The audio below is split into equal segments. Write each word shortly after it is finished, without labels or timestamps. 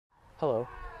Hello,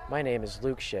 my name is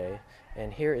Hsei,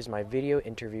 and here is my video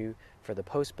interview for the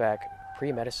Post-Bac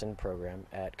Pre-Medicine program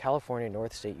at California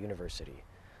Northstate University.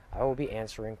 I will be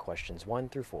answering questions 1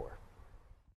 through 4.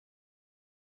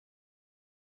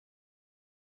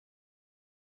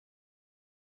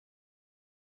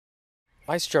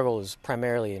 My struggle is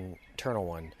primarily an internal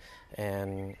one,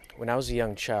 and when I was a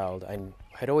young child, I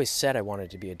had always said I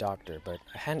wanted to be a doctor, but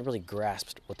I hadn't really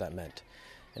grasped what that meant.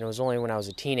 And it was only when I was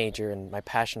a teenager and my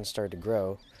passion started to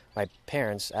grow, my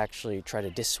parents actually tried to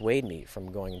dissuade me from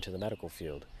going into the medical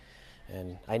field.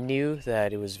 And I knew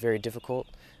that it was very difficult,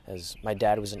 as my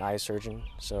dad was an eye surgeon,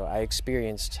 so I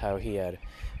experienced how he had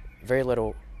very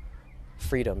little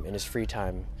freedom in his free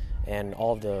time and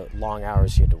all of the long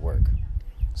hours he had to work.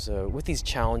 So with these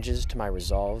challenges to my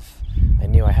resolve, I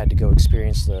knew I had to go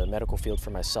experience the medical field for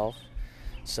myself.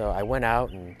 So I went out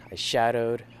and I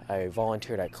shadowed, I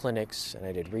volunteered at clinics, and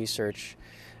I did research.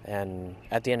 And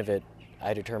at the end of it,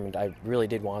 I determined I really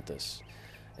did want this.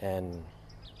 And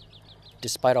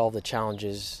despite all the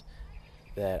challenges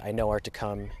that I know are to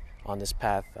come on this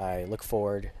path, I look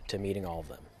forward to meeting all of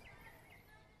them.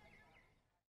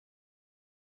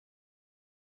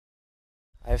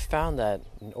 I've found that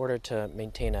in order to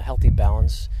maintain a healthy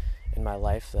balance in my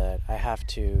life, that I have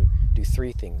to do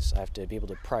 3 things. I have to be able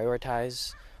to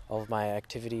prioritize all of my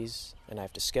activities, and I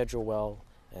have to schedule well,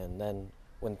 and then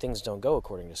when things don't go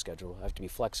according to schedule, I have to be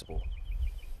flexible.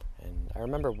 And I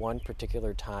remember one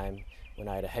particular time when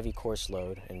I had a heavy course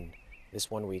load, and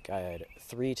this one week I had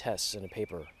 3 tests and a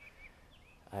paper.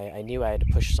 I knew I had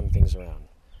to push some things around.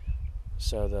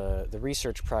 So the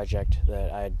research project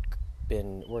that I had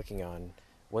been working on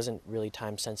wasn't really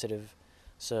time sensitive,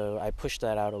 so I pushed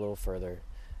that out a little further,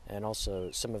 and also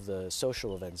some of the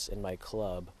social events in my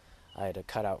club I had to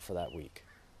cut out for that week.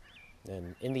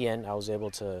 And in the end, I was able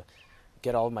to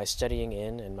get all of my studying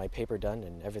in and my paper done,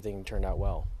 and everything turned out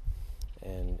well.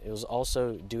 And it was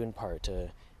also due in part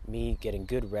to me getting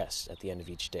good rest at the end of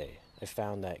each day. I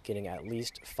found that getting at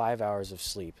least 5 hours of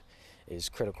sleep is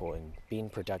critical in being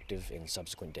productive in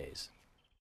subsequent days.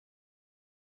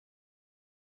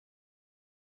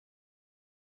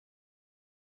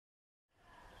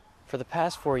 For the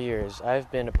past 4 years, I've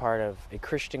been a part of a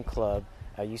Christian club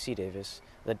at UC Davis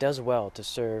that does well to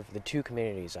serve the 2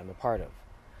 communities I'm a part of.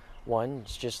 One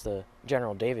is just the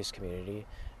general Davis community,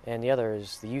 and the other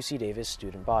is the UC Davis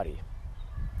student body.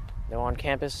 Now on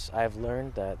campus, I've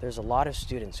learned that there's a lot of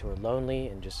students who are lonely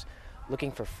and just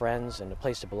looking for friends and a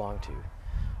place to belong to.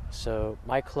 So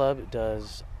my club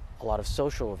does a lot of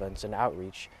social events and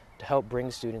outreach to help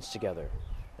bring students together.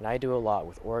 And I do a lot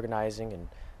with organizing and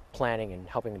planning and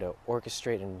helping to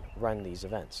orchestrate and run these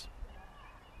events.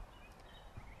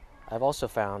 I've also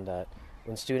found that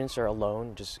when students are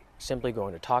alone, just simply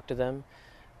going to talk to them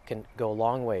can go a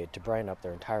long way to brighten up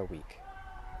their entire week.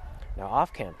 Now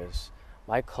off campus,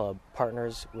 my club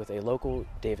partners with a local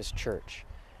Davis church,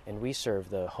 and we serve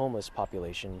the homeless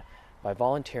population by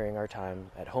volunteering our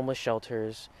time at homeless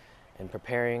shelters and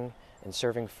preparing and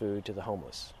serving food to the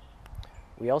homeless.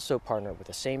 We also partner with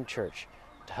the same church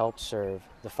to help serve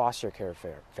the foster care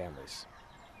families.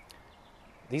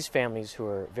 These families, who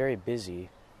are very busy,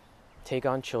 take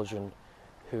on children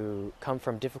who come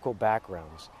from difficult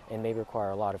backgrounds and may require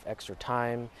a lot of extra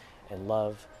time and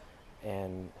love,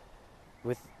 and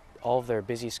with all of their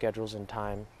busy schedules and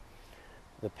time,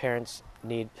 the parents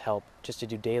need help just to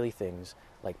do daily things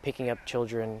like picking up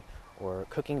children or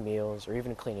cooking meals or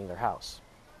even cleaning their house.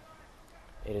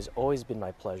 It has always been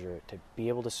my pleasure to be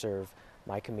able to serve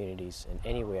my communities in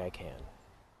any way I can.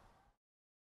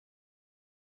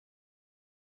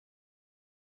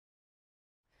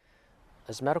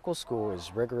 As medical school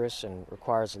is rigorous and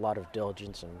requires a lot of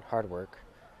diligence and hard work,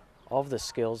 all of the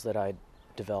skills that I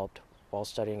developed while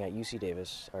studying at UC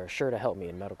Davis are sure to help me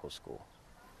in medical school.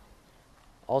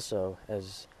 Also,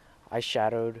 as I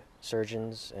shadowed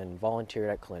surgeons and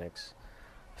volunteered at clinics,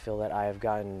 I feel that I have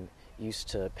gotten used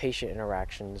to patient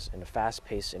interactions in a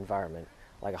fast-paced environment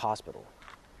like a hospital.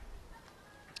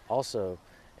 Also,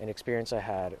 an experience I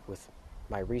had with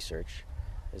my research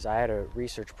is I had a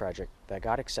research project that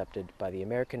got accepted by the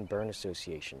American Burn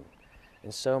Association,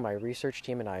 and so my research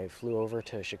team and I flew over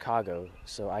to Chicago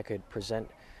so I could present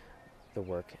the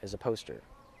work as a poster.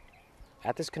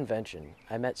 At this convention,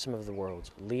 I met some of the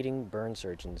world's leading burn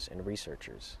surgeons and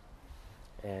researchers,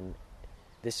 and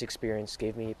this experience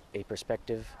gave me a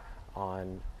perspective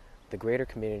on the greater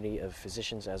community of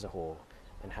physicians as a whole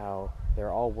and how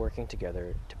they're all working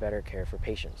together to better care for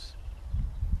patients.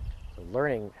 So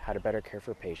learning how to better care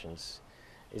for patients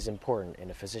is important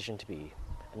in a physician to be,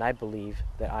 and I believe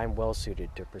that I'm well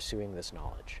suited to pursuing this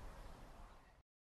knowledge.